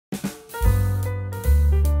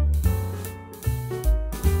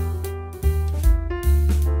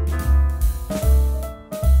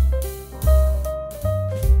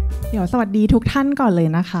ดี๋ยวสวัสดีทุกท่านก่อนเลย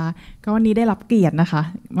นะคะก็วันนี้ได้รับเกียรตินะคะ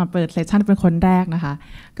มาเปิดเซสชันเป็นคนแรกนะคะ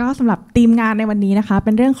ก็สำหรับทีมงานในวันนี้นะคะเ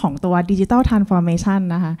ป็นเรื่องของตัว Digital Transformation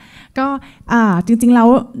นะคะก็จริงๆแล้ว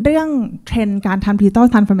เรื่องเทรนด์การทำ Digital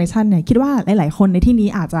Transformation เนี่ยคิดว่าหลายๆคนในที่นี้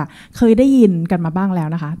อาจจะเคยได้ยินกันมาบ้างแล้ว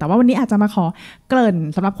นะคะแต่ว่าวันนี้อาจจะมาขอเกริ่น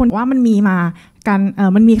สำหรับคนว่ามันมีมาการ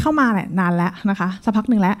มันมีเข้ามาแหละนานแล้วนะคะสักพัก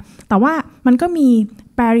หนึ่งแล้วแต่ว่ามันก็มี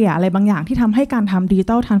barrier อะไรบางอย่างที่ทำให้การทำ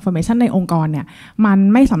Digital Transformation ในองค์กรเนี่ยมัน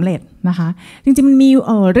ไม่สำเร็จนะคะจริงๆมันมี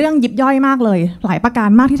เรื่องยิบย่อยมากเลยหลายประการ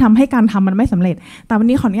มากที่ทำให้การทำมันไม่สำเร็จแต่วัน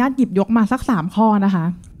นี้ขออนุญาตหยิบยกมาสัก3ข้อนะคะ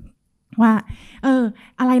ว่า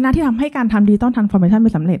อะไรนะที่ทำให้การทำ Digital Transformation ไ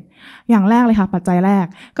ม่สำเร็จอย่างแรกเลยค่ะปัจจัยแรก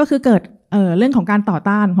ก็คือเกิดเรื่องของการต่อ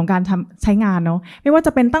ต้านของการใช้งานเนาะไม่ว่าจ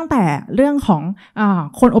ะเป็นตั้งแต่เรื่องของ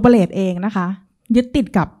คนโอเปเรตเองนะคะยึดติด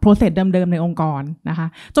กับ process เดิมๆในองค์กรนะคะ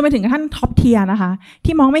จนไปถึงกระทั่งท็อปเทียร์นะคะ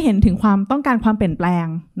ที่มองไม่เห็นถึงความต้องการความเปลี่ยนแปลง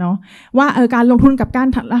เนาะว่าการลงทุนกับการ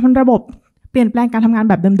ทำระบบเปลี่ยนแปลงการทำงาน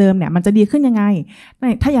แบบเดิมๆเนี่ยมันจะดีขึ้นยังไง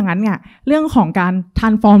ถ้าอย่างนั้นเนี่ยเรื่องของการ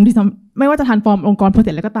transform ที่ไม่ว่าจะ transform องค์กร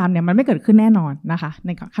process อะไรก็ตามเนี่ยมันไม่เกิดขึ้นแน่นอนนะคะใน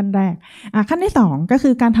ขั้นแรกขั้นที่2ก็คื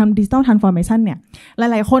อการทำ digital transformation เนี่ยห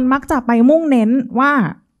ลายๆคนมักจะไปมุ่งเน้นว่า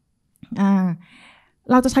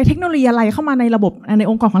เราจะใช้เทคโนโลยีอะไรเข้ามาในระบบใน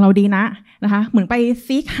องค์กรของเราดีนะคะเหมือนไป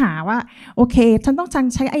ซีกหาว่าโอเคฉันต้อง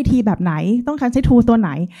ใช้ IT แบบไหนต้องการใช้ tool ตัวไหน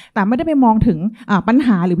แต่ไม่ได้ไปมองถึงปัญห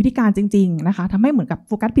าหรือวิธีการจริงๆนะคะทำให้เหมือนกับโ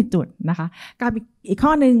ฟกัสผิดจุดนะคะการอีกข้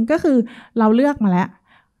อนึงก็คือเราเลือกมาแล้ว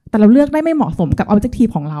แต่เราเลือกได้ไม่เหมาะสมกับ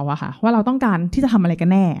objective ของเราอะค่ะว่าเราต้องการที่จะทำอะไรกัน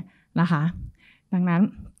แน่นะคะดังนั้น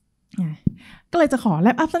ก็เลยจะขอแล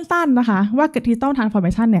ปอัพสั้นๆนะคะว่า Digital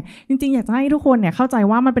Transformation เนี่ยจริงๆอยากจะให้ทุกคนเนี่ยเข้าใจ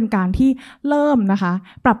ว่ามันเป็นการที่เริ่มนะคะ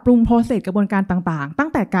ปรับปรุง process กระบวนการต่างๆตั้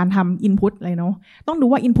งแต่การทำ input เลยเนาะต้องดู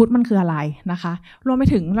ว่า input มันคืออะไรนะคะรวมไป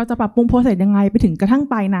ถึงเราจะปรับปรุง process ยังไงไปถึงกระทั่ง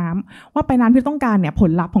ปลายน้ำว่าปลายน้ำที่ต้องการเนี่ยผ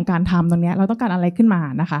ลลัพธ์ของการทำตรงนี้เราต้องการอะไรขึ้นมา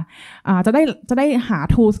นะคะจะได้หา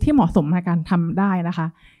tools ที่เหมาะสมในการทำได้นะคะ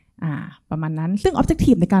ประมาณนั้นซึ่ง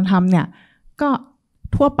objective ในการทำเนี่ยก็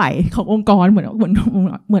ทั่วไปขององค์กรเหมือ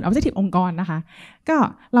น objective องค์กรนะคะก็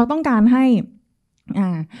เราต้องการให้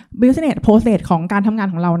business process ของการทำงาน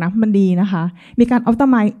ของเรานะมันดีนะคะมีการ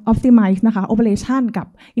optimize นะคะ operation กับ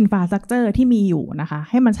infrastructure ที่มีอยู่นะคะ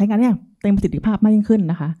ให้มันใช้งานได้อย่างเต็มประสิทธิภาพมากยิ่งขึ้น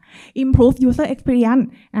นะคะ improve user experience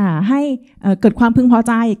ให้เกิดความพึงพอใ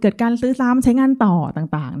จเกิดการซื้อซ้ำใช้งานต่อ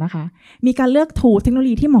ต่างๆนะคะมีการเลือก tool เทคโนโล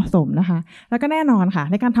ยีที่เหมาะสมนะคะแล้วก็แน่นอนค่ะ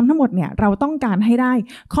ในการทำทั้งหมดเนี่ยเราต้องการให้ได้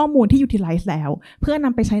ข้อมูลที่ utilize แล้วเพื่อน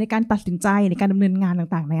ำไปใช้ในการตัดสินใจในการดำเนินงาน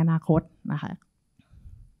ต่างๆในอนาคตนะคะ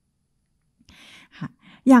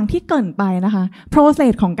อย่างที่เกริ่นไปนะคะ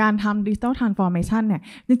process ของการทำ digital transformation เนี่ย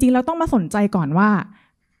จริงๆเราต้องมาสนใจก่อนว่า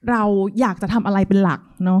เราอยากจะทำอะไรเป็นหลัก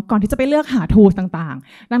เนาะก่อนที่จะไปเลือกหา tools ต่าง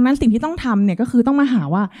ๆดังนั้นสิ่งที่ต้องทำเนี่ยก็คือต้องมาหา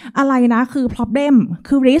ว่าอะไรนะคือ problem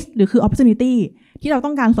คือ risk หรือคือ opportunity ที่เราต้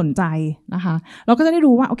องการสนใจนะคะเราก็จะได้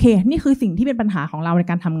รู้ว่าโอเคนี่คือสิ่งที่เป็นปัญหาของเราใน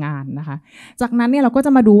การทำงานนะคะจากนั้นเนี่ยเราก็จ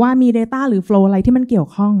ะมาดูว่ามี data หรือ flow อะไรที่มันเกี่ยว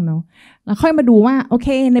ข้องเนาะแล้วค่อยมาดูว่าโอเค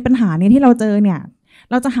ในปัญหานี้ที่เราเจอเนี่ย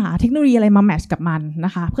เราจะหาเทคโนโลยีอะไรมาแมทช์กับมันน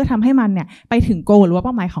ะคะเพื่อทำให้มันเนี่ยไปถึงโกลหรือว่าเ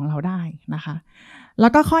ป้าหมายของเราได้นะคะแล้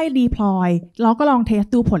วก็ค่อย deploy เราก็ลองเทส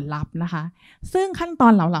ดูผลลัพธ์นะคะซึ่งขั้นตอ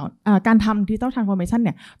นการทำ digital transformation เ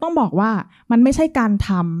นี่ยต้องบอกว่ามันไม่ใช่การท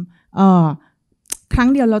ำครั้ง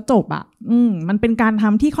เดียวแล้วจบอ่ะมันเป็นการท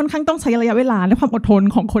ำที่ค่อนข้างต้องใช้ระยะเวลาและความอดทน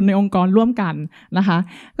ของคนในองค์กรร่วมกันนะคะ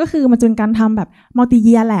ก็คือมันเป็นการทำแบบ multi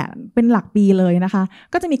year แหละเป็นหลักปีเลยนะคะ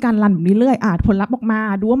ก็จะมีการรันแบบนี้เรื่อยผลลัพธ์ออกมา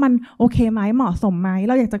ดูว่ามันโอเคไหมเหมาะสมไหมเ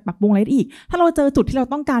ราอยากจะปรับปรุงอะไรอีกถ้าเราเจอจุดที่เรา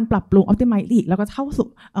ต้องการปรับปรุง optimize อีกแล้วก็เข้าสู่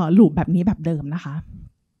ลูปแบบนี้แบบเดิมนะคะ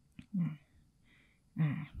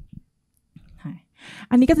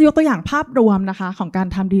อันนี้ก็จะยกตัวอย่างภาพรวมนะคะของการ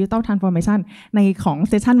ทำ Digital Transformation ในของ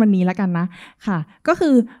เซสชันวันนี้แล้วกันนะค่ะก็คื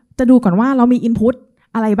อจะดูก่อนว่าเรามี Input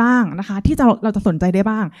อะไรบ้างนะคะที่เราจะสนใจได้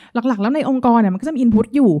บ้างหลักๆแล้วในองค์กรเนี่ยมันก็จะมี Input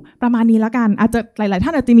อยู่ประมาณนี้แล้วกันอาจจะหลายๆท่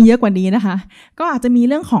านอาจจะมีเยอะกว่านี้นะคะก็อาจจะมี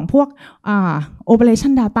เรื่องของพวก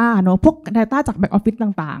operation data เนอะพวก data จาก back office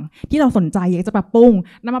ต่างๆที่เราสนใจอยากจะปรับปรุง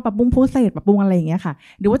นำมาปรับปรุง process ปรับปรุงอะไรอย่างเงี้ยค่ะ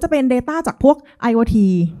หรือว่าจะเป็น data จากพวก IoT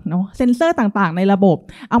เนอะเซนเซอร์ต่างๆในระบบ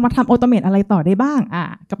เอามาทำ automate อะไรต่อได้บ้าง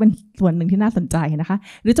ก็เป็นส่วนหนึ่งที่น่าสนใจนะคะ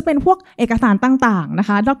หรือจะเป็นพวกเอกสารต่างๆนะค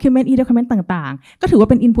ะ document e-document ต่างๆก็ถือว่า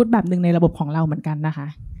เป็น input แบบหนึ่งในระบบของเราเหมือนกันนะคะ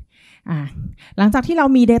หลังจากที่เรา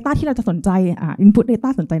มี data ที่เราจะสนใจinput data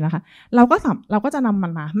สนใจนะคะเราก็จะนำมั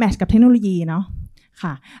นมา match กับเทคโนโลยีเนาะ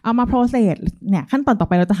ค่ะเอามา process เนี่ยขั้นตอนต่อ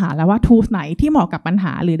ไปเราจะหาแล้วว่า tools ไหนที่เหมาะกับปัญห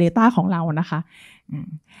าหรือ data ของเรานะคะ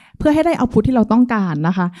เพื่อให้ได้ output ที่เราต้องการน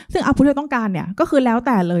ะคะซึ่ง output ที่เราต้องการเนี่ยก็คือแล้วแ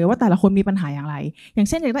ต่เลยว่าแต่ละคนมีปัญหาอย่างไรอย่าง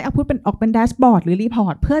เช่นอยากได้ output เป็น dashboard หรือ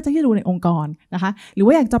report เพื่อจะให้ดูในองค์กรนะคะหรือ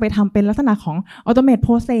ว่าอยากจะไปทำเป็นลักษณะของ automate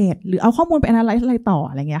process หรือเอาข้อมูลไป analyze อะไรต่อ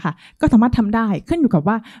อะไรเงี้ยค่ะก็สามารถทำได้ขึ้นอยู่กับ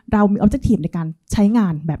ว่าเรามี objective ในการใช้งา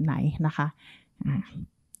นแบบไหนนะคะ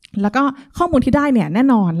แล้วก็ข้อมูลที่ได้เนี่ยแน่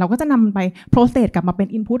นอนเราก็จะนำไป process กลับมาเป็น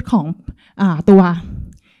input ของตัว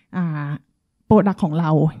product ของเร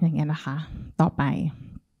าอย่างเงี้ยนะคะต่อไป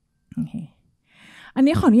โอเคอัน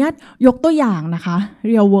นี้ขออนุญาตยกตัวอย่างนะคะ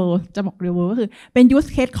real world จะบอก real world ก็คือเป็น use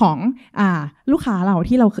case ของลูกค้าเรา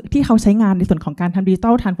ที่เขาใช้งานในส่วนของการทำ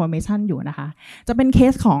digital transformation อยู่นะคะจะเป็นเค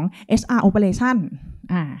สของ HR operation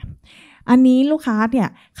อันนี้ลูกค้าเนี่ย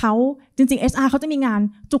เขาจริงๆ HR เขาจะมีงาน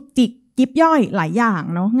จุกจิกยิบย่อยหลายอย่าง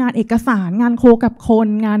เนาะงานเอกสารงานโคกับคน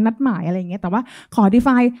งานนัดหมายอะไรอย่างเงี้ยแต่ว่าขอ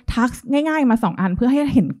define task ง่ายๆมา2อันเพื่อให้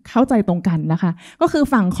เห็นเข้าใจตรงกันนะคะก็คือ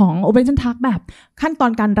ฝั่งของ operation task แบบขั้นตอ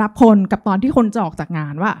นการรับคนกับตอนที่คนจะออกจากงา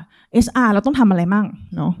นว่า HR เราต้องทำอะไรมั่ง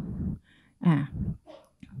เนาะ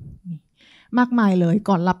มากมายเลย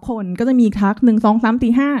ก่อนรับคนก็จะมีทัก1 2 3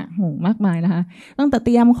 4 5โหมากมายนะคะตั้งแต่เต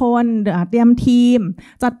รียมคนเตรียมทีม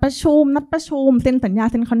จัดประชุมนัดประชุมเซ็นสัญญา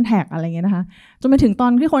เซ็นคอนแทคอะไรเงี้ยนะคะจนไปถึงตอ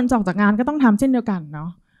นที่คนออกจากงานก็ต้องทำเช่นเดียวกันเนาะ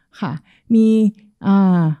ค่ะมี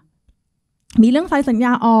เรื่องไฟล์สัญญ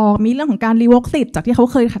าออกมีเรื่องของการรีโวคสิทธิ์จากที่เขา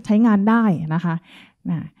เคยใช้งานได้นะคะ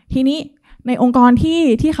ทีนี้ในองค์กร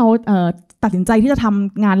ที่เขาตัดสินใจที่จะท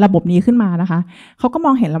ำงานระบบนี้ขึ้นมานะคะเขาก็ม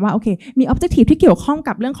องเห็นแล้วว่าโอเคมี objective ที่เกี่ยวข้อง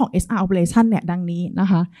กับเรื่องของ HR operation เนี่ยดังนี้นะ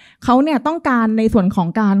คะเขาเนี่ยต้องการในส่วนของ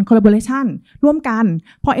การ collaboration ร่วมกัน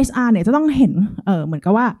เพราะ HR เนี่ยจะต้องเห็นเหมือนกั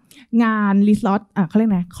บว่างาน resource เขาเรีย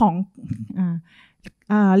กไงของ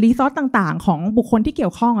รีซอสต่างๆของบุคคลที่เกี่ย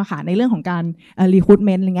วข้องอะค่ะในเรื่องของการ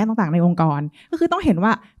recruitment อะไรเงี้ยต่างๆในองค์กรก็คือต้องเห็นว่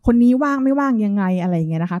าคนนี้ว่างไม่ว่างยังไงอะไรเ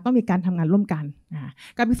งี้ยนะคะต้องมีการทำงานร่วมกัน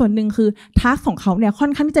กับอีกส่วนหนึ่งคือ task ของเขาเนี่ยค่อ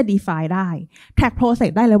นข้างที่จะ define ได้ track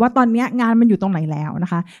process ได้เลยว่าตอนนี้งานมันอยู่ตรงไหนแล้วน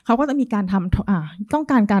ะคะเขาก็จะมีการทำต้อง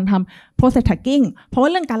การทำ process tracking เพราะว่า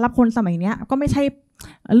เรื่องการรับคนสมัยนี้ก็ไม่ใช่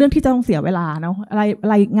เรื่องที่จะต้องเสียเวลาเนาะอะ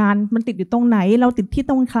ไรงานมันติดอยู่ตรงไหนเราติดที่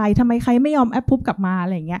ตรงใครทำไมใครไม่ยอมแอปพูฟกลับมาอะ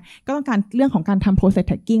ไรอย่างเงี้ยก็ต้องการเรื่องของการทำ process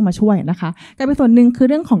tracking มาช่วยนะคะกับอีกส่วนหนึ่งคือ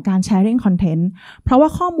เรื่องของการ sharing content เพราะว่า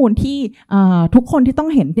ข้อมูลที่ทุกคนที่ต้อง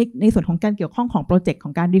เห็นในส่วนของการเกี่ยวข้องของโปรเจกต์ข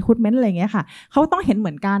องการ recruitment อะไรอย่างเงี้ยค่ะเขาต้องเห็นเห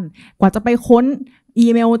มือนกันกว่าจะไปค้นอี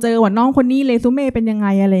เมลเจอว่าน้องคนนี้เรซูเม่เป็นยังไง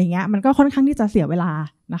อะไรอย่างเงี้ยมันก็ค่อนข้างที่จะเสียเวลา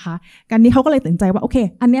นะคะการนี้เขาก็เลยตัดสินใจว่าโอเค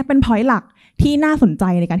อันนี้เป็น point หลักที่น่าสนใจ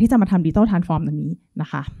ในการที่จะมาทำ digital transform อันนี้นะ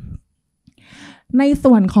คะใน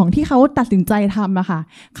ส่วนของที่เขาตัดสินใจทำนะคะ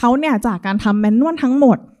เขาเนี่ยจากการทำแมนนวลทั้งหม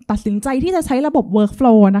ดตัดสินใจที่จะใช้ระบบ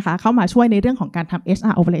workflow นะคะเข้ามาช่วยในเรื่องของการทำ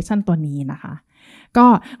HR operation ตัวนี้นะคะก็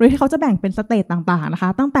โดยที่เขาจะแบ่งเป็นสเตจต่างๆนะคะ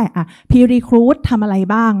ตั้งแต่pre-recruit ทำอะไร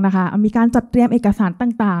บ้างนะคะมีการจัดเตรียมเอกสาร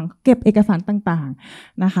ต่างๆเก็บเอกสารต่าง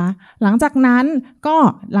ๆนะคะหลังจากนั้นก็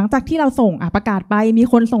หลังจากที่เราส่งประกาศไปมี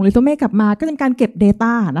คนส่งเรซูเม่กลับมาก็จะมีการเก็บ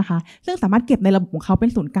data นะคะซึ่งสามารถเก็บในระบบของเขาเป็น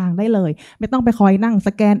ศูนย์กลางได้เลยไม่ต้องไปคอยนั่งส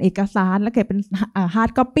แกนเอกสารแล้วเก็บเป็น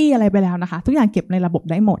hard copy อะไรไปแล้วนะคะทุกอย่างเก็บในระบบ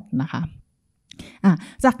ได้หมดนะคะ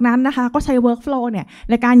จากนั้นนะคะก็ใช้ workflow เนี่ย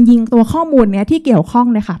ในการยิงตัวข้อมูลเนี่ยที่เกี่ยวข้อง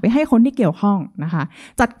เนี่ยค่ะไปให้คนที่เกี่ยวข้องนะคะ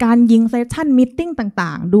จัดการยิง session meeting ต่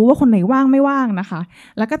างๆดูว่าคนไหนว่างไม่ว่างนะคะ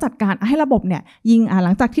แล้วก็จัดการให้ระบบเนี่ยยิงห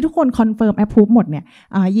ลังจากที่ทุกคน confirm approve หมดเนี่ย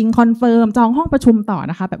ยิง confirm จองห้องประชุมต่อ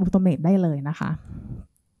นะคะแบบ automate ได้เลยนะคะ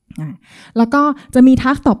แล้วก็จะมี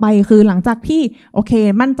task ต่อไปคือหลังจากที่โอเค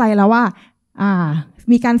มั่นใจแล้วว่า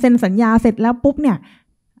มีการเซ็นสัญญาเสร็จแล้วปุ๊บเนี่ย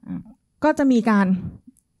ก็จะมีการ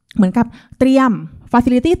เหมือนกับเตรียม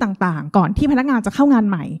facility ต่างๆก่อนที่พนักงานจะเข้างาน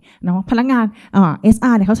ใหม่เนาะพนักงาน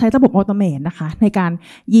SR เนี่ยเขาใช้ระบบ automate นะคะในการ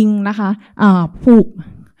ยิงนะคะผูก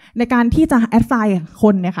ในการที่จะ assign ค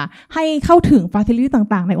นเนี่ยค่ะให้เข้าถึง facility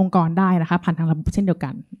ต่างๆในองค์กรได้นะคะผ่านทางระบบเช่นเดียวกั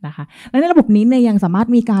นนะคะและในระบบนี้เนี่ยยังสามารถ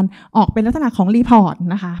มีการออกเป็นลักษณะของ report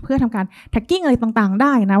นะคะเพื่อทำการ tracking อะไรต่างๆไ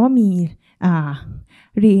ด้นะว่ามี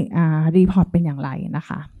report เป็นอย่างไรนะ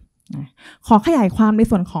คะขอขยายความใน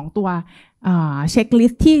ส่วนของตัวเช็คลิ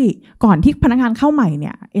สต์ที่ก่อนที่พนักงานเข้าใหม่เ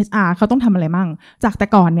นี่ย HR เขาต้องทำอะไรมั่งจากแต่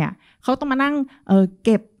ก่อนเนี่ยเขาต้องมานั่งเ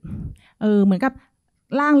ก็บเหมือนกับ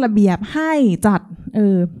ร่างระเบียบให้จัด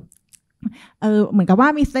เหมือนกับว่า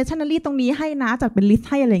มี stationery ตรงนี้ให้นะจัดเป็นลิสต์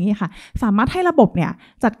ให้อะไรอย่างเงี้ยค่ะสามารถให้ระบบเนี่ย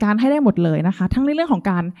จัดการให้ได้หมดเลยนะคะทั้งในเรื่องของ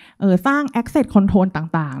การสร้าง access control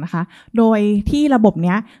ต่างๆนะคะโดยที่ระบบเ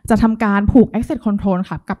นี้ยจะทำการผูก access control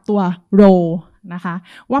ค่ะกับตัว roleนะคะ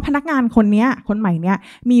ว่าพนักงานคนนี้คนใหม่เนี้ย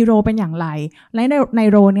มีโรเป็นอย่างไรและใน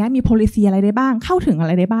โรเนี้ยมี policy อะไรได้บ้างเข้าถึงอะไ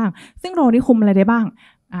รได้บ้างซึ่งโรนี้คุมอะไรได้บ้าง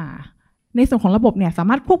ในส่วนของระบบเนี่ยสา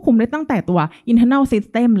มารถควบคุมได้ตั้งแต่ตัว internal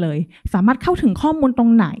system เลยสามารถเข้าถึงข้อมูลตรง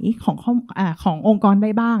ไหนขององค์กรได้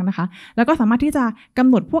บ้างนะคะแล้วก็สามารถที่จะกำ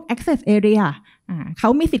หนดพวก access area เขา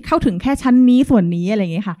มีสิทธิ์เข้าถึงแค่ชั้นนี้ส่วนนี้อะไรอย่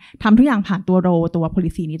างเงี้ยค่ะทำทุกอย่างผ่านตัว role ตัว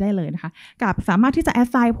policy นี้ได้เลยนะคะกับสามารถที่จะ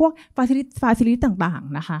assign พวก facility ต่าง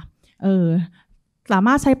ๆนะคะสาม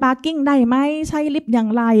ารถใช้ parking ได้ไหมใช้ลิฟต์อย่าง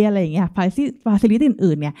ไรอะไรอย่างเงี้ย facility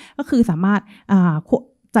อื่นๆเนี่ยก็คือสามารถ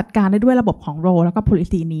จัดการได้ด้วยระบบของ role แล้วก็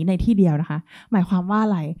policy นี้ในที่เดียวนะคะหมายความว่าอ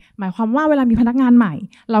ะไรหมายความว่าเวลามีพนักงานใหม่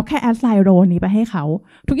เราแค่ assign role นี้ไปให้เขา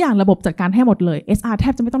ทุกอย่างระบบจัดการให้หมดเลย HR แท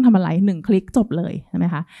บจะไม่ต้องทำอะไร1คลิกจบเลยใช่ไหม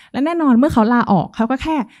คะและแน่นอนเมื่อเขาลาออกเขาก็แ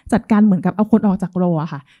ค่จัดการเหมือนกับเอาคนออกจาก role อ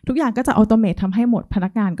ะค่ะทุกอย่างก็จะ automate ทำให้หมดพนั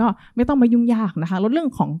กงานก็ไม่ต้องมายุ่งยากนะคะลดเรื่อง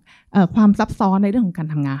ของความซับซ้อนในเรื่องของการ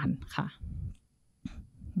ทำงานค่ะ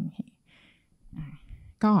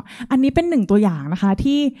ก็อันนี้เป็น1ตัวอย่างนะคะ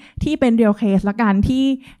ที่เป็น real case ละกัน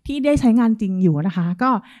ที่ได้ใช้งานจริงอยู่นะคะก็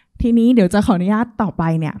ทีนี้เดี๋ยวจะขออนุญาตต่อไป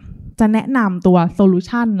เนี่ยจะแนะนำตัว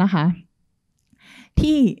solution นะคะ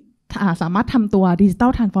ที่สามารถทำตัว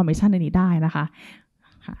digital transformation ในนี้ได้นะคะ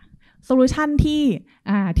solution ที่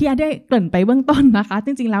ได้เกริ่นไปเบื้องต้นนะคะจ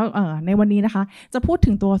ริงๆแล้วในวันนี้นะคะจะพูดถึ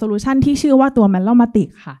งตัว solution ที่ชื่อว่าตัว MellowMatic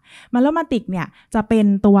ค่ะ MellowMatic เนี่ยจะเป็น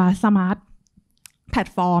ตัว smartแพล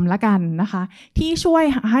ตฟอร์มละกันนะคะที่ช่วย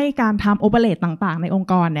ให้การทำโอเปเรตต่างๆในองค์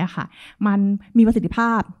กรเนี่ยค่ะมันมีประสิทธิภ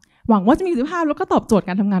าพหวังว่าจะมีประสิทธิภาพแล้วก็ตอบโจทย์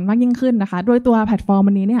การทำงานมากยิ่งขึ้นนะคะโดยตัวแพลตฟอร์ม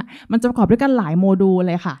วันนี้เนี่ยมันจะประกอบด้วยกันหลายโมดูล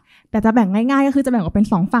เลยค่ะแต่จะแบ่งง่ายๆก็คือจะแบ่งออกเป็น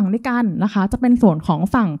2ฝั่งด้วยกันนะคะจะเป็นส่วนของ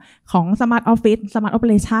ฝั่งของ Smart Office Smart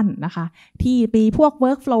Operation นะคะที่มีพวก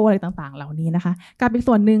Workflow อะไรต่างๆเหล่านี้นะคะกับอีก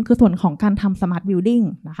ส่วนหนึ่งคือส่วนของการทำ Smart Building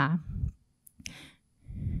นะคะ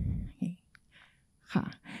ค่ะ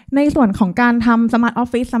ในส่วนของการทำ Smart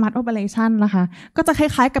Office Smart Operation นะคะก็จะค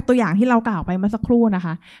ล้ายๆกับตัวอย่างที่เรากล่าวไปเมื่อสักครู่นะค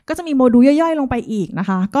ะก็จะมีโมดูลย่อยๆลงไปอีกนะ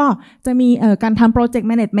คะก็จะมีการทำ Project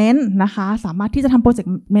Management นะคะสามารถที่จะทำ Project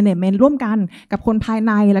Management ร่วมกันกับคนภายใ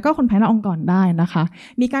นแล้วก็คนภายนอกองค์กรได้นะคะ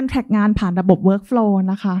มีการแทร็กงานผ่านระบบ Workflow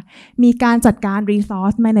นะคะมีการจัดการ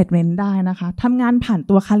Resource Management ได้นะคะทำงานผ่าน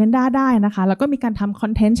ตัว Calendar ได้นะคะแล้วก็มีการทำ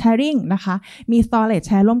Content Sharing นะคะมี Storage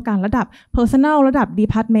Share ร่วมกันระดับ Personal ระดับ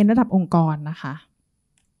Department ระดับองค์กรนะคะ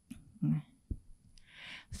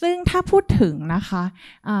ซึ่งถ้าพูดถึงนะคะ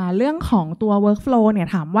เรื่องของตัว workflow เนี่ย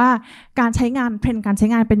ถามว่าการใช้งานเทรนด์การใช้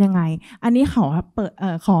งานเป็นยังไงอันนี้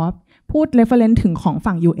ขอพูด reference ถึงของ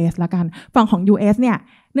ฝั่ง US ละกันฝั่งของ US เนี่ย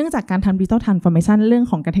เนื่องจากการทำ digital transformation เรื่อง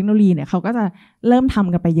ของการเทคโนโลยีเนี่ยเขาก็จะเริ่มท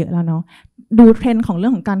ำกันไปเยอะแล้วเนาะดูเทรนด์ของเรื่อ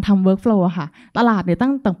งของการทำ workflow อะค่ะตลาดเนี่ยตั้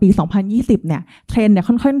งแต่ปี 2020 เนี่ยเทรนด์เนี่ย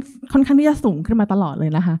ค่อนข้างที่จะสูงขึ้นมาตลอดเล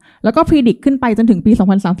ยนะคะแล้วก็ predict ขึ้นไปจนถึงปี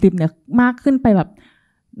 2030 เนี่ยมากขึ้นไปแบบ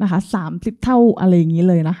นะคะ30 เท่าอะไรอย่างนี้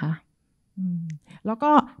เลยนะคะแล้ว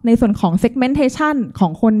ก็ในส่วนของ segmentation ขอ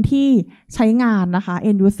งคนที่ใช้งานนะคะ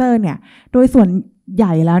end user เนี่ยโดยส่วนให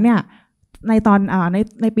ญ่แล้วเนี่ย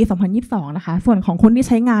ในปี 2022 นะคะส่วนของคนที่ใ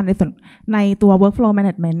ช้งานในตัว workflow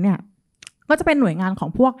management เนี่ยก็จะเป็นหน่วยงานของ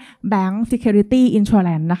พวก bank security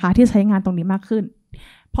insurance นะคะที่ใช้งานตรงนี้มากขึ้น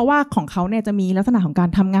เพราะว่าของเขาเนี่ยจะมีลักษณะของการ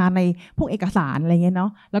ทำงานในพวกเอกสารอะไรเงี้ยเนา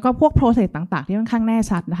ะแล้วก็พวก process ต่างๆที่ค่อนข้างแน่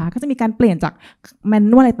ชัดนะคะก็จะมีการเปลี่ยนจาก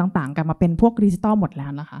manual อะไรต่างๆกันมาเป็นพวกดิจิตอลหมดแล้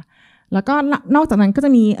วนะคะแล้วก็นอกจากนั้นก็จ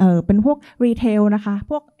ะมีเป็นพวก retail นะคะ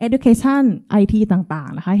พวก education IT ต่าง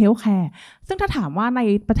ๆนะคะ healthcare ซึ่งถ้าถามว่าใน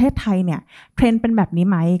ประเทศไทยเนี่ยเทรนด์เป็นแบบนี้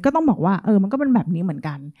ไหมก็ต้องบอกว่ามันก็เป็นแบบนี้เหมือน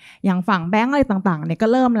กันอย่างฝั่งแบงก์อะไรต่างๆเนี่ยก็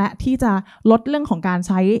เริ่มแล้วที่จะลดเรื่องของการใ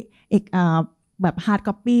ช้แบบ hard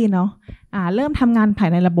copy เนาะเริ่มทำงานภาย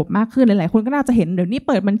ในระบบมากขึ้นหลายๆคนก็น่าจะเห็นเดี๋ยวนี้เ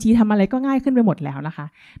ปิดบัญชีทำอะไรก็ง่ายขึ้นไปหมดแล้วนะคะ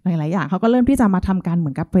หลายๆอย่างเขาก็เริ่มที่จะมาทำการเหมื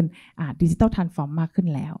อนกับเป็นdigital transform มากขึ้น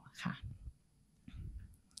แล้วค่ะ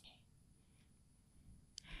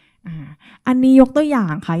อันนี้ยกตัวอย่า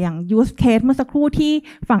งค่ะอย่าง use case เมื่อสักครู่ที่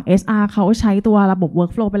ฝั่ง HR เขาใช้ตัวระบบ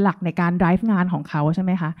workflow เป็นหลักในการ drive งานของเขาใช่ไห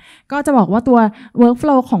มคะก็จะบอกว่าตัว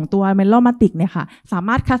workflow ของตัว MellowMatic เนี่ยค่ะสาม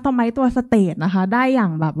ารถ customize ตัว state นะคะได้อย่า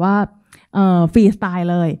งแบบว่าฟรีสไตล์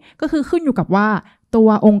เลยก็คือขึ้นอยู่กับว่าตัว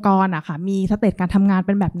องค์กรอะค่ะมีสเตจการทำงานเ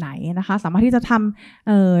ป็นแบบไหนนะคะสามารถที่จะท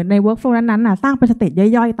ำใน workflow นั้นๆสร้างเป็นสเตจ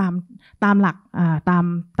ย่อยๆตามหลักต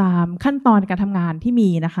ามขั้นตอนการทำงานที่มี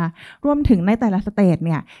นะคะรวมถึงในแต่ละสเตจเ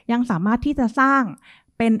นี่ยยังสามารถที่จะสร้าง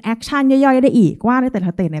เป็นแอคชั่นย่อยๆได้อีกว่าในแต่ละ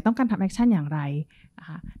สเตจเนี่ยต้องการทำแอคชั่นอย่างไรนะค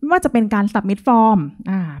ะไม่ว่าจะเป็นการ submit form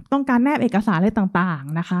ต้องการแนบเอกสารอะไรต่าง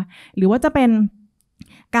ๆนะคะหรือว่าจะเป็น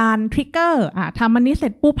การทริกเกอร์ทำมันนี้เสร็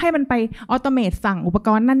จปุ๊บให้มันไปออโตเมตสั่งอุปก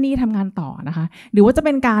รณ์นั่นนี่ทำงานต่อนะคะหรือว่าจะเ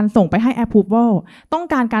ป็นการส่งไปให้ approval ต้อง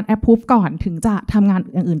การการ approve ก่อนถึงจะทำงาน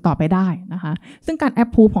อย่างอื่นต่อไปได้นะคะซึ่งการ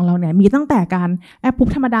approve ของเราเนี่ยมีตั้งแต่การ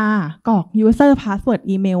approve ธรรมดากรอก user password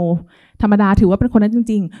อีเมลธรรมดาถือว่าเป็นคนนั้นจ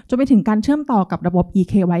ริงๆจนไปถึงการเชื่อมต่อกับระบบ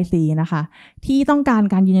eKYC นะคะที่ต้องการ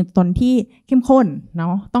การยืนยันตัวตนที่เข้มข้นเนา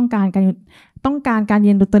ะต้องการการยื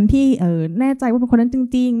นยันตัวตนที่แน่ใจว่าเป็นคนนั้นจ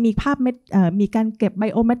ริงๆมีภาพมีการเก็บไบ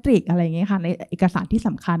โอเมตริกอะไรอย่างเงี้ยค่ะในเอกสารที่ส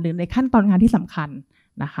ำคัญหรือในขั้นตอนงานที่สำคัญ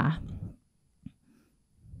นะคะ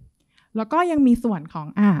แล้วก็ยังมีส่วนของ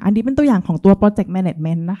อันนี้เป็นตัวอย่างของตัว Project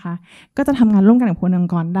Management นะคะก็จะทำงานร่วมกันกับคนอง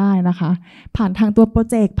ค์กรได้นะคะผ่านทางตัว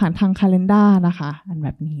Project ผ่านทาง Calendar นะคะอันแบ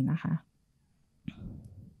บนี้นะคะ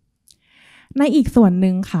ในอีกส่วนห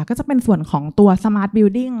นึ่งค่ะก็จะเป็นส่วนของตัว Smart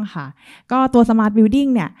Building ค่ะก็ตัว Smart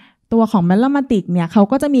Building เนี่ยตัวของ MellowMatic เนี่ยเขา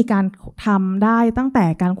ก็จะมีการทำได้ตั้งแต่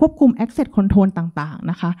การควบคุม Access Control ต่างๆ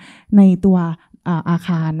นะคะในตัวอาค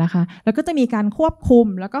ารนะคะแล้วก็จะมีการควบคุม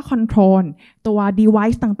แล้วก็ Control ตัว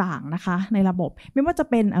Device ต่างๆนะคะในระบบไม่ว่าจะ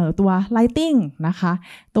เป็นตัว Lighting นะคะ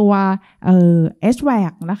ตัว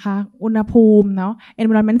HVAC นะคะอุณหภูมิเนาะ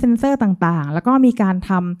Environment Sensor ต่างๆแล้วก็มีการ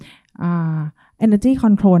ทำEnergy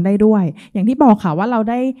Control ได้ด้วยอย่างที่บอกค่ะว่าเรา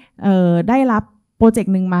ได้รับโปรเจก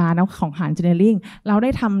ต์หนึ่งมานะของหาร Engineering เราได้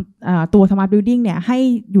ทำตัว Smart Building เนี่ยให้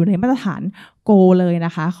อยู่ในมาตรฐาน Go เลยน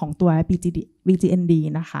ะคะของตัว BGND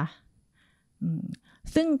นะคะ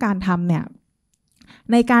ซึ่งการทำเนี่ย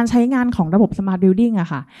ในการใช้งานของระบบ Smart Building อะ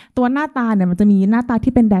ค่ะตัวหน้าตาเนี่ยมันจะมีหน้าตา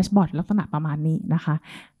ที่เป็นแดชบอร์ดลักษณะประมาณนี้นะคะ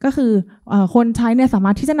ก็คือคนใช้เนี่ยสาม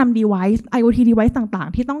ารถที่จะนำ device IoT device ต่าง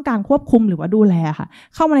ๆที่ต้องการควบคุมหรือว่าดูแลค่ะ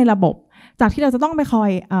เข้ามาในระบบจากที่เราจะต้องไปคอ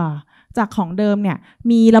ยจากของเดิมเนี่ย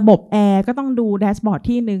มีระบบแอร์ก็ต้องดูแดชบอร์ด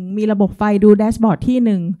ที่หนึ่งมีระบบไฟดูแดชบอร์ดที่ห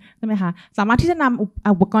นึ่งใช่ไหมคะสามารถที่จะนำ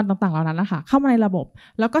อุปกรณ์ต่างๆเหล่านั้นนะคะเข้ามาในระบบ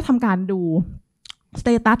แล้วก็ทำการดูสเต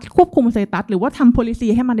ตัสควบคุมสเตตัสหรือว่าทำ policy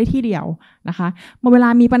ให้มันได้ที่เดียวนะคะเวลา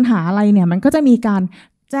มีปัญหาอะไรเนี่ยมันก็จะมีการ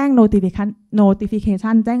แจ้ง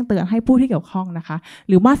notification แจ้งเตือนให้ผู้ที่เกี่ยวข้องนะคะ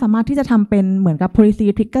หรือว่าสามารถที่จะทำเป็นเหมือนกับ policy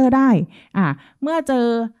trigger ได้เมื่อเจอ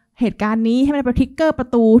เหตุการณ์นี้ให้มันเป็นทริกเกอร์ประ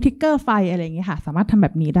ตูทริกเกอร์ไฟอะไรอย่างเงี้ยค่ะสามารถทำแบ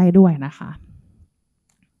บนี้ได้ด้วยนะคะ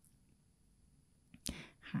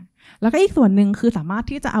แล้วก็อีกส่วนหนึ่งคือสามารถ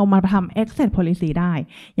ที่จะเอามาทำ access policy ได้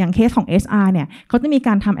อย่างเคสของ HR เนี่ยเขาจะมีก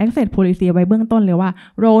ารทำ access policy ไว้เบื้องต้นเลยว่า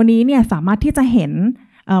โรนี้เนี่ยสามารถที่จะเห็น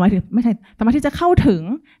หมายถึงไม่ใช่สามารถที่จะเข้าถึง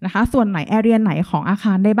นะคะส่วนไหน area ไหนของอาค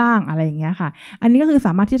ารได้บ้างอะไรอย่างเงี้ยค่ะอันนี้ก็คือส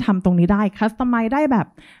ามารถที่จะทำตรงนี้ได้ customize ได้แบบ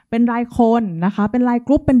เป็นรายคนนะคะเป็นรายก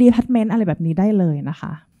รุ๊ปเป็น department อะไรแบบนี้ได้เลยนะค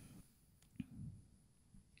ะ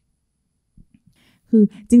คือ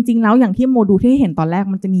จริงๆแล้วอย่างที่โมดูลที่เห็นตอนแรก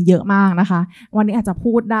มันจะมีเยอะมากนะคะวันนี้อาจจะ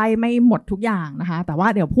พูดได้ไม่หมดทุกอย่างนะคะแต่ว่า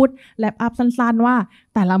เดี๋ยวพูดแลปอัพสั้นๆว่า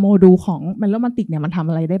แต่ละโมดูลของ MellowMatic เนี่ยมันทำ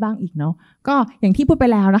อะไรได้บ้างอีกเนาะก็อย่างที่พูดไป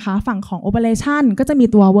แล้วนะคะฝั่งของ Operation ก็จะมี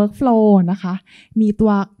ตัว Workflow นะคะมีตั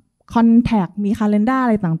ว Contact มี Calendar อะ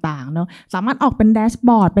ไรต่างๆเนาะสามารถออกเป็นแดชบ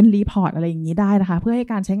อร์ดเป็นรีพอร์ตอะไรอย่างนี้ได้นะคะเพื่อให้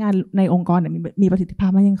การใช้งานในองค์กรเนี่ยมีประสิทธิภา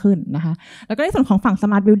พมากยิ่งขึ้นนะคะแล้วก็ในส่วนของฝั่ง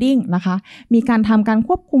Smart Building นะคะมีการทำการค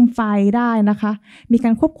วบคุมไฟได้นะคะมีกา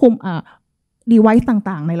รควบคุมdevice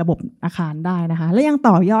ต่างๆในระบบอาคารได้นะคะและยัง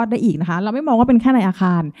ต่อยอดได้อีกนะคะเราไม่มองว่าเป็นแค่ในอาค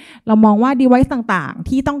ารเรามองว่า device ต่างๆ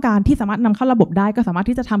ที่ต้องการที่สามารถนำเข้าระบบได้ก็สามารถ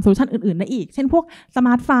ที่จะทำโซลูชันอื่นๆได้อีกเช่นพวก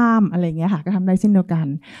smart farm อะไรอย่างเงี้ยค่ะก็ทำได้เช่นเดียวกัน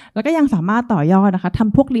แล้วก็ยังสามารถต่อยอดนะคะท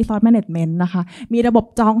ำพวก resource management นะคะมีระบบ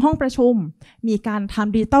จองห้องประชุมมีการท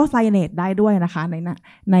ำ digital signage ได้ด้วยนะคะ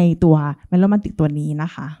ในตัว MellowMatic ตัวนี้น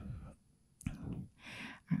ะคะ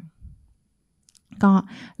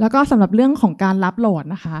แล้วก็สำหรับเรื่องของการรับโหลด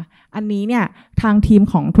นะคะอันนี้เนี่ยทางทีม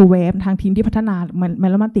ของ TrueWave ทางทีมที่พัฒนา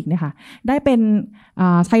MellowMatic เนี่ยค่ะได้เป็น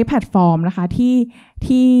ใช้แพลตฟอร์มนะคะ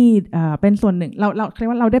ที่เป็นส่วนหนึ่งเราเรียก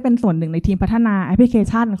ว่าเราได้เป็นส่วนหนึ่งในทีมพัฒนาแอปพลิเค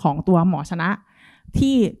ชันของตัวหมอชนะ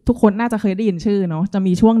ที่ทุกคนน่าจะเคยได้ยินชื่อเนาะจะ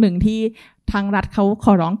มีช่วงหนึ่งที่ทางรัฐเขาข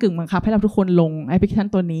อร้องกึ่งบังคับให้เราทุกคนลงแอปพลิเคชัน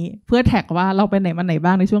ตัวนี้เพื่อแท็กว่าเราไปไหนมาไหนบ้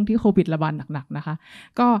างในช่วงที่โควิดระบาดหนักๆนะคะ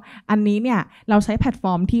ก็อันนี้เนี่ยเราใช้แพลตฟ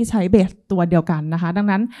อร์มที่ใช้เบสตัวเดียวกันนะคะดัง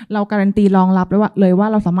นั้นเราการันตีรองรับเลยว่า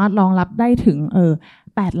เราสามารถรองรับได้ถึง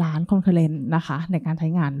8 ล้านคอนเคอร์เรนต์นะคะในการใช้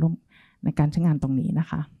งานร่วมในการใช้งานตรงนี้นะ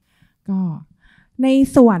คะก็ใน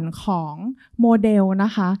ส่วนของโมเดลน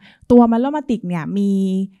ะคะตัว MellowMatic เนี่ยมี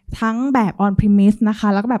ทั้งแบบ on premise นะคะ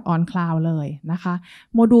แล้วก็แบบ on cloud เลยนะคะ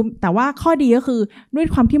โมดูลแต่ว่าข้อดีก็คือด้วย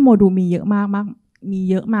ความที่โมดูลมีเยอะม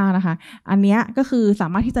ากนะคะอันนี้ก็คือสา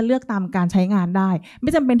มารถที่จะเลือกตามการใช้งานได้ไ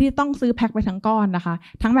ม่จำเป็นที่ต้องซื้อแพ็คไปทั้งก้อนนะคะ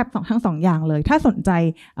ทั้งแบบทั้ง2อย่างเลยถ้าสนใจ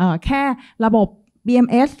แค่ระบบ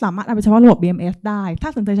BMS สามารถเอาไปเฉพาะระบบ BMS ได้ถ้า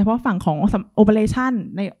สนใจเฉพาะฝั่งของ Operation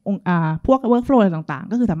ในพวก Workflow อะไรต่าง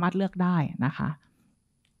ๆก็คือสามารถเลือกได้นะคะ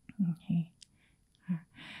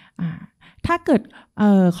ถ้า เกิด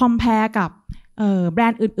compare กับแบร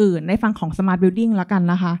นด์อื่นๆในฝั่งของ Smart Building แล้วกัน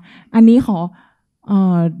นะคะอันนี้ขอ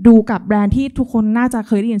ดูกับแบรนด์ที่ทุกคนน่าจะเ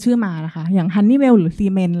คยได้ยินชื่อมานะคะอย่าง Honeywell หรือ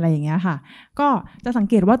Siemens อะไรอย่างเงี้ยค่ะก็จะสัง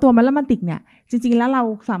เกตว่าตัว MellowMatic เนี่ยจริงๆแล้วเรา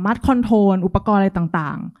สามารถคอนโทรลอุปกรณ์อะไรต่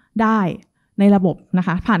างๆได้ในระบบนะค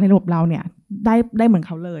ะผ่านในระบบเราเนี่ยได้เหมือนเ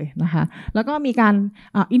ขาเลยนะคะแล้วก็มีการ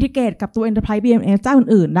อินทิเกรตกับตัว Enterprise BMS เจ้า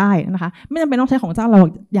อื่นๆได้นะคะไม่จำเป็นต้องใช้ของเจ้าเรา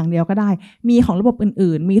อย่างเดียวก็ได้มีของระบบ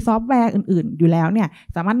อื่นๆมีซอฟต์แวร์อื่นๆอยู่แล้วเนี่ย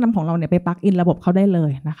สามารถนำของเราเนี่ยไปปลั๊กอินระบบเขาได้เล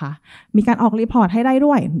ยนะคะมีการออกรีพอร์ตให้ได้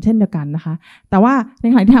ด้วยเช่นเดียวกันนะคะแต่ว่าใน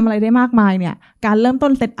ขณะที่ทำอะไรได้มากมายเนี่ยการเริ่มต้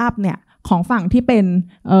นเซตอัพเนี่ยของฝั่งที่เป็น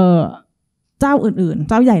เจ้าอื่นๆ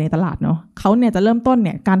เจ้าใหญ่ในตลาดเนาะเขาเนี่ยจะเริ่มต้นเ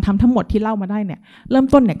นี่ยการทำทั้งหมดที่เล่ามาได้เนี่ยเริ่ม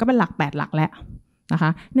ต้นเนี่ยก็เป็นหลัก8หลักแล้วนะค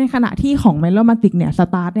ะในขณะที่ของ MellowMatic เนี่ยส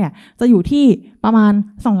ตาร์ทเนี่ยจะอยู่ที่ประมาณ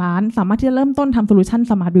2 ล้านสามารถที่จะเริ่มต้นทำโซลูชัน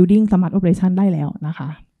Smart Building Smart Operation ได้แล้วนะคะ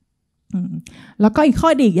แล้วก็อีกข้อ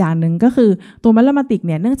ดีอีกอย่างหนึ่งก็คือตัว MellowMatic เ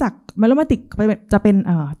นี่ยเนื่องจาก MellowMatic จะเป็น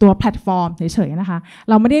ตัวแพลตฟอร์มเฉยๆนะคะ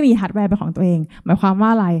เราไม่ได้มีฮาร์ดแวร์เป็นของตัวเองหมายความว่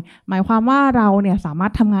าอะไรหมายความว่าเราเนี่ยสามาร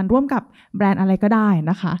ถทำงานร่วมกับแบรนด์อะไรก็ได้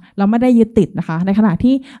นะคะเราไม่ได้ยึดติดนะคะในขณะ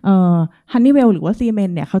ที่Honeywell หรือว่า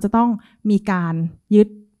Siemens เนี่ยเขาจะต้องมีการยึด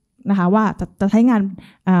นะคะว่าจะใช้งาน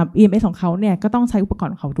EMS ของเขาเนี่ยก็ต้องใช้อุปกร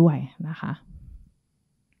ณ์ของเขาด้วยนะคะ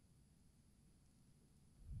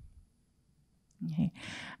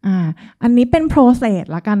อันนี้เป็น process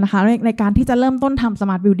ละกันนะคะในการที่จะเริ่มต้นทำ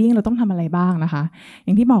smart building เราต้องทำอะไรบ้างนะคะอ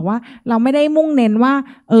ย่างที่บอกว่าเราไม่ได้มุ่งเน้นว่า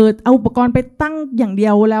เอาอุปกรณ์ไปตั้งอย่างเดี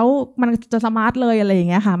ยวแล้วมันจะ smart เลยอะไรอย่าง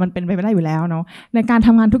เงี้ยค่ะมันเป็นไปไม่ได้อยู่แล้วเนาะในการท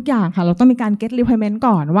ำงานทุกอย่างค่ะเราต้องมีการ get requirement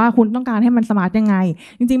ก่อนว่าคุณต้องการให้มัน smart ยังไง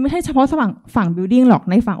จริงๆไม่ใช่เฉพาะฝั่ง building หรอก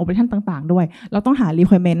ในฝั่ง operation ต่างๆด้วยเราต้องหา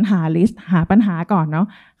requirement หา list หาปัญหาก่อนเนาะ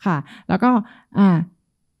ค่ะแล้วก็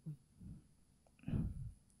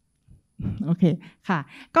โอเคค่ะ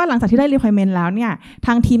ก็หลังจากที่ได้ requirement แล้วเนี่ยท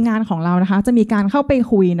างทีมงานของเรานะคะจะมีการเข้าไป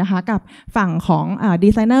คุยนะคะกับฝั่งของดี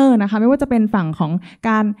ไซเนอร์นะคะไม่ว่าจะเป็นฝั่งของก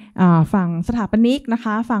ารฝั่งสถาปนิกนะค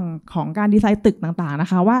ะฝั่งของการดีไซน์ตึกต่างๆนะ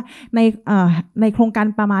คะว่าในโครงการ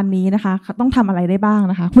ประมาณนี้นะคะต้องทำอะไรได้บ้าง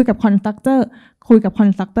นะคะคุยกับคอนสตรัคเ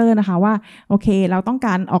ตอร์นะคะว่าโอเคเราต้องก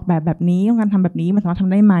ารออกแบบนี้ต้องการทำแบบนี้มันสามารถท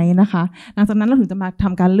ำได้ไหมนะคะหลังจากนั้นเราถึงจะมาท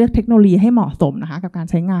ำการเลือกเทคโนโลยีให้เหมาะสมนะคะกับการ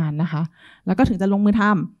ใช้งานนะคะแล้วก็ถึงจะลงมือท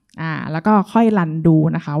ำแล้วก็ค่อยรันดู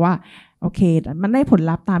นะคะว่าโอเคมันได้ผล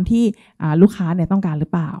ลัพธ์ตามที่ลูกค้าเนี่ยต้องการหรือ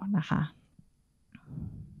เปล่านะคะ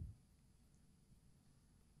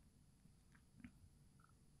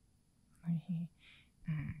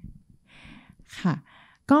ค่ะ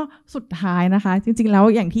ก็สุดท้ายนะคะจริงๆแล้ว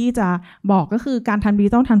อย่างที่จะบอกก็คือการทำ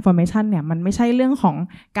Digital Transformation เนี่ยมันไม่ใช่เรื่องของ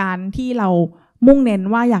การที่เรามุ่งเน้น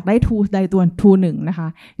ว่าอยากได้ tool ใดตัว tool หนึ่งนะคะ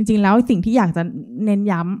จริงๆแล้วสิ่งที่อยากจะเน้น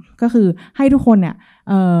ย้ำก็คือให้ทุกคนเนี่ย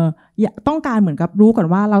ต้องการเหมือนกับรู้ก่อน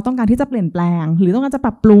ว่าเราต้องการที่จะเปลี่ยนแปลงหรือต้องการจะป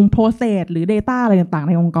รับปรุง process หรือ data อะไรต่างๆใ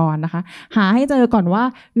นองค์กรนะคะหาให้เจอก่อนว่า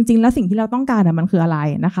จริงๆแล้วสิ่งที่เราต้องการมันคืออะไร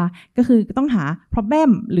นะคะก็คือต้องหา problem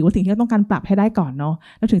หรือว่าสิ่งที่เราต้องการปรับให้ได้ก่อนเนาะ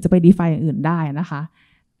แล้วถึงจะไป define อย่างอื่นได้นะคะ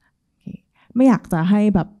ไม่อยากจะให้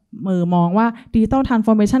แบบมองว่า Digital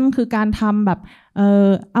Transformation คือการทำแบบ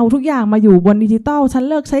เอาทุกอย่างมาอยู่บนดิจิตอลฉัน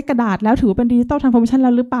เลิกใช้กระดาษแล้วถือว่าเป็น Digital Transformation แล้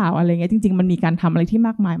วหรือเปล่าอะไรเงี้ยจริงๆมันมีการทำอะไรที่ม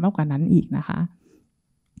ากมายมากกว่านั้นอีกนะคะ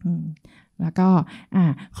แล้วก็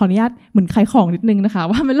ขออนุญาตเหมือนขายของนิดนึงนะคะ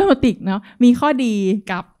ว่าMellowMaticเนาะมีข้อดี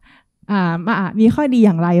กับมีข้อดีอ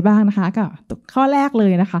ย่างไรบ้างนะคะก็ข้อแรกเล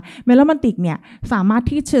ยนะคะMellowMaticเนี่ยสามารถ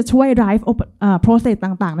ที่จะช่วย drive process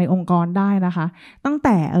ต่างๆในองค์กรได้นะคะตั้งแ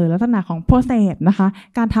ต่ลักษณะของ process นะคะ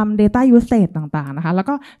การทำ data usage ต่างๆนะคะแล้ว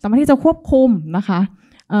ก็สามารถที่จะควบคุมนะคะ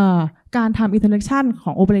การทำ interaction ข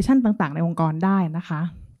อง operation ต่างๆในองค์กรได้นะคะ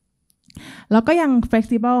แล้วก็ยัง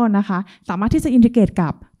flexible นะคะสามารถที่จะ integrate กั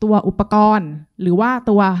บตัวอุปกรณ์หรือว่า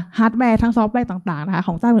ตัวฮาร์ดแวร์ทั้งซอฟต์แวร์ต่างๆนะคะข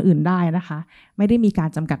องเจ้าอื่นๆได้นะคะไม่ได้มีการ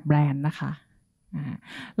จำกัดแบรนด์นะคะ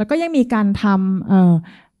แล้วก็ยังมีการท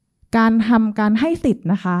ำการให้สิทธิ์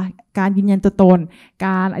นะคะการยืนยันตัวตนก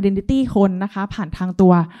าร identity คนนะคะผ่านทางตั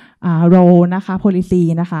ว role นะคะ policy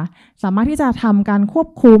นะคะสามารถที่จะทำการควบ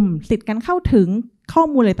คุมสิทธิ์การเข้าถึงข้อ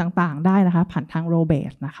มูลอะไรต่างๆได้นะคะผ่านทาง role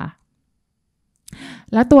base นะคะ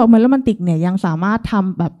และตัว MellowMatic เนี่ยยังสามารถท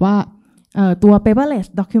ำแบบว่าตัว paperless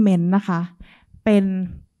document นะคะเป็น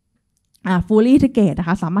fully integrate นะค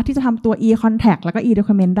ะสามารถที่จะทำตัว e-contract แล้วก็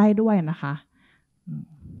e-document ได้ด้วยนะคะ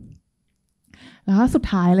แล้วก็สุด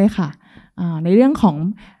ท้ายเลยค่ะในเรื่องของ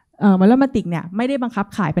MellowMatic เนี่ยไม่ได้บังคับ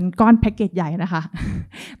ขายเป็นก้อนแพ็กเกจใหญ่นะคะ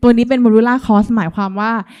ตัวนี้เป็น modular cost หมายความว่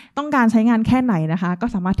าต้องการใช้งานแค่ไหนนะคะก็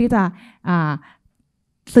สามารถที่จะ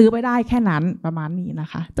ซื้อไปได้แค่นั้นประมาณนี้นะ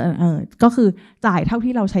คะก็คือจ่ายเท่า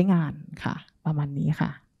ที่เราใช้งานค่ะประมาณนี้ค่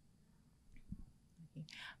ะ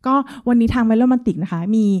ก็วันนี้ทาง MellowMatic นะคะ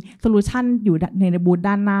มีโซลูชันอยู่ในบูธ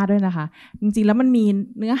ด้านหน้าด้วยนะคะจริงๆแล้วมันมี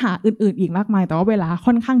เนื้อหาอื่นๆอีกมากมายแต่ว่าเวลา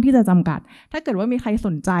ค่อนข้างที่จะจำกัดถ้าเกิดว่ามีใครส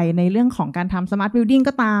นใจในเรื่องของการทำ Smart Building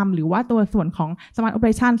ก็ตามหรือว่าตัวส่วนของ Smart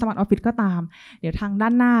Operation Smart Office ก็ตามเดี๋ยวทางด้า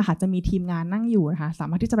นหน้าค่ะจะมีทีมงานนั่งอยู่นะคะสา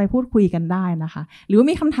มารถที่จะไปพูดคุยกันได้นะคะหรือว่า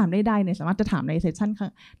มีคำถามใดๆเนี่ยสามารถจะถามในเซสชั่น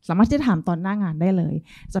สามารถที่จะถามตอนหน้างานได้เลย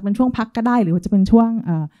จะเป็นช่วงพักก็ได้หรือว่าจะเป็นช่วง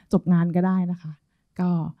จบงานก็ได้นะคะก็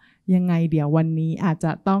ยังไงเดี๋ยววันนี้อาจจ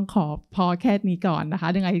ะต้องขอพอแค่นี้ก่อนนะคะ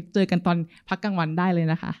ยังไงเจอกันตอนพักกลางวันได้เลย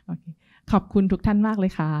นะคะขอบคุณทุกท่านมากเล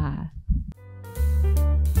ยค่ะ